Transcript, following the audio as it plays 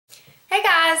Hey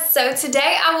guys, so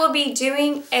today I will be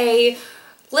doing a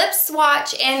lip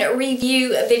swatch and review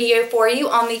video for you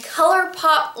on the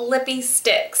Colourpop Lippie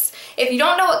sticks. If you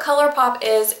don't know what Colourpop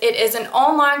is, it is an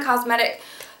online cosmetic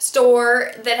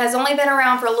store that has only been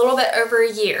around for a little bit over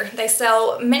a year. They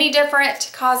sell many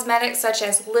different cosmetics such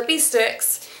as Lippie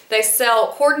sticks. They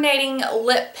sell coordinating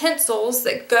lip pencils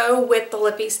that go with the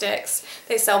Lippie sticks.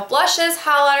 They sell blushes,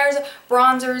 highlighters,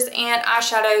 bronzers, and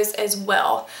eyeshadows as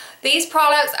well. These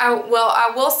products, I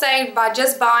will say by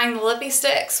just buying the Lippie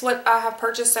sticks, what I have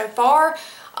purchased so far,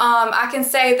 I can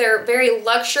say they're very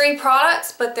luxury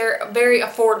products, but they're very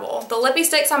affordable. The Lippie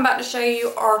sticks I'm about to show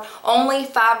you are only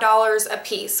 $5 a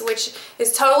piece, which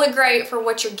is totally great for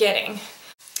what you're getting.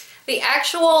 The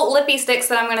actual Lippie sticks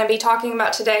that I'm going to be talking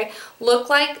about today look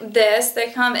like this.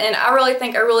 They come in, I really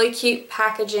think, a really cute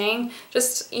packaging.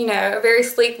 Just, you know, a very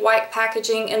sleek white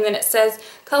packaging, and then it says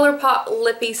Colourpop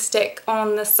Lippie stick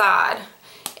on the side.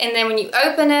 And then when you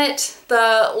open it,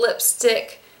 the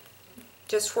lipstick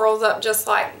just rolls up just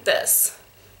like this.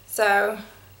 So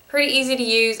pretty easy to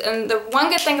use, and the one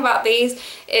good thing about these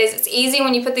is it's easy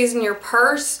when you put these in your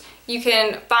purse. You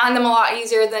can find them a lot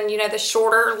easier than, you know, the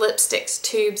shorter lipsticks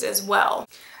tubes as well.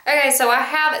 Okay, so I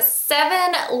have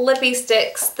 7 Lippie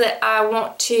sticks that I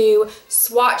want to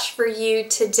swatch for you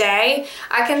today.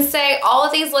 I can say all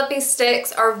of these Lippie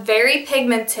sticks are very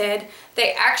pigmented.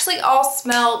 They actually all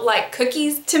smell like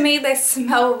cookies to me. They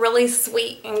smell really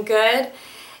sweet and good.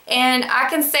 And I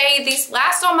can say these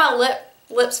last on my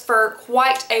lips for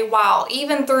quite a while.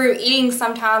 Even through eating,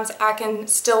 sometimes I can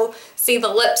still see the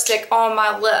lipstick on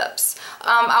my lips.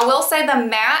 I will say the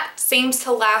matte seems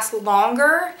to last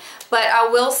longer, but I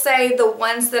will say the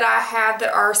ones that I have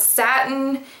that are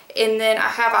satin, and then I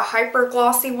have a hyper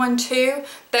glossy one too,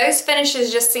 those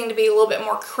finishes just seem to be a little bit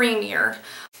more creamier.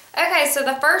 Okay, so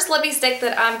the first Lippie stick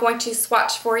that I'm going to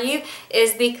swatch for you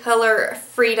is the color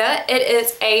Frida. It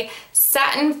is a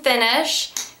satin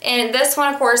finish, and this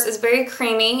one of course is very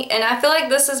creamy, and I feel like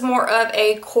this is more of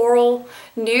a coral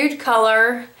nude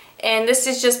color, and this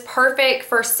is just perfect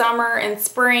for summer and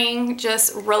spring,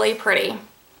 just really pretty.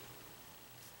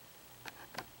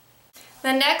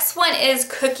 The next one is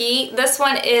Cookie. This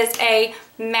one is a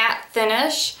matte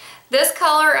finish. This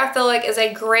color I feel like is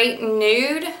a great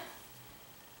nude.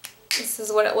 This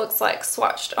is what it looks like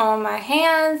swatched on my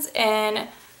hands, and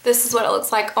this is what it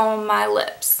looks like on my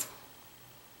lips.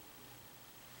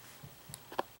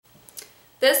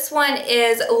 This one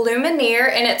is Lumiere,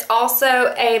 and it's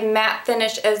also a matte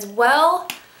finish as well.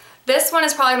 This one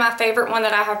is probably my favorite one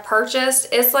that I have purchased.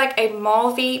 It's like a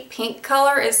mauvey pink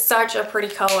color. It's such a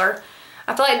pretty color.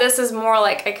 I feel like this is more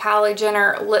like a Kylie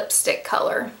Jenner lipstick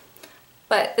color.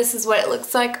 But this is what it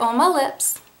looks like on my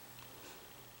lips.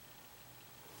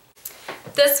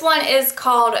 This one is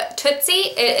called Tootsie.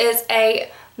 It is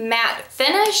a matte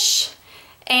finish,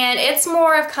 and it's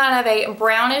more of kind of a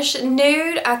brownish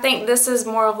nude. I think this is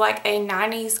more of like a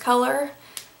 90s color,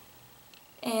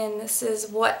 and this is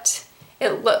what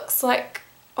it looks like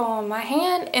on my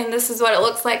hand, and this is what it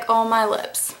looks like on my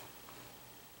lips.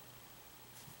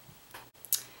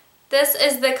 This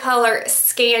is the color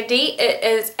Scandy. It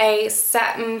is a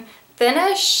satin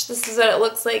finish. This is what it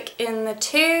looks like in the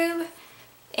tube,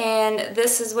 and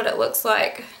this is what it looks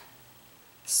like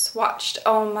swatched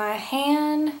on my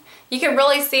hand. You can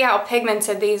really see how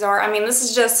pigmented these are. I mean, this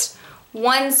is just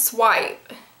one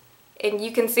swipe and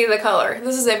you can see the color.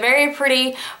 This is a very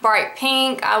pretty bright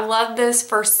pink. I love this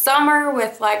for summer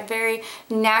with like very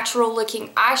natural looking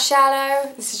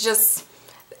eyeshadow. This is just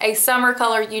a summer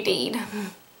color you need.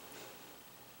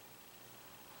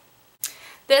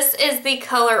 This is the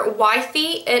color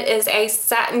Wifey. It is a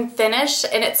satin finish,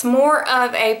 and it's more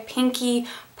of a pinky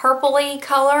purpley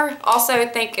color. Also I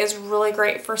think is really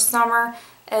great for summer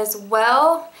as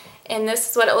well. And this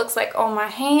is what it looks like on my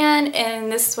hand, and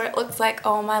this is what it looks like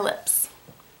on my lips.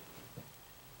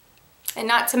 And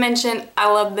not to mention,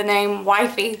 I love the name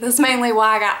Wifey. That's mainly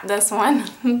why I got this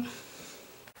one.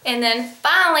 And then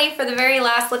finally, for the very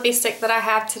last Lippie stick that I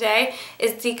have today,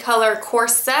 is the color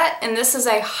Corset, and this is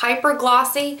a hyper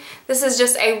glossy. This is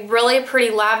just a really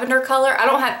pretty lavender color. I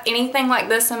don't have anything like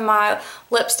this in my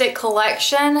lipstick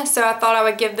collection, so I thought I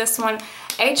would give this one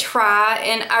a try,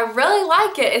 and I really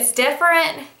like it. It's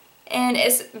different, and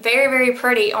it's very, very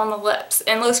pretty on the lips,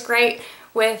 and looks great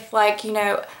with, like, you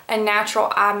know, a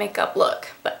natural eye makeup look.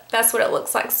 But that's what it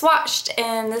looks like swatched,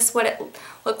 and this is what it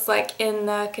looks like in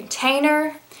the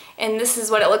container, and this is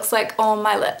what it looks like on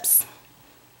my lips.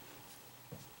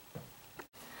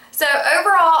 So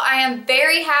overall, I am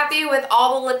very happy with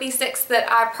all the Lippie sticks that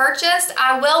I purchased.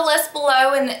 I will list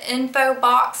below in the info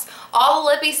box all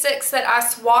the Lippie sticks that I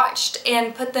swatched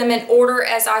and put them in order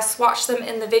as I swatched them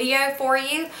in the video for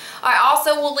you. I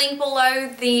also will link below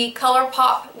the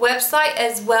Colourpop website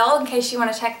as well in case you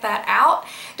want to check that out.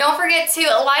 Don't forget to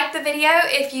like the video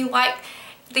if you like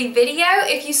the video.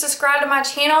 If you subscribe to my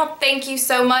channel, thank you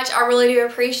so much. I really do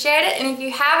appreciate it. And if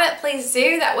you haven't, please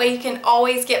do. That way you can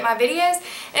always get my videos.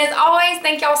 And as always,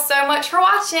 thank y'all so much for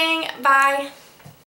watching. Bye.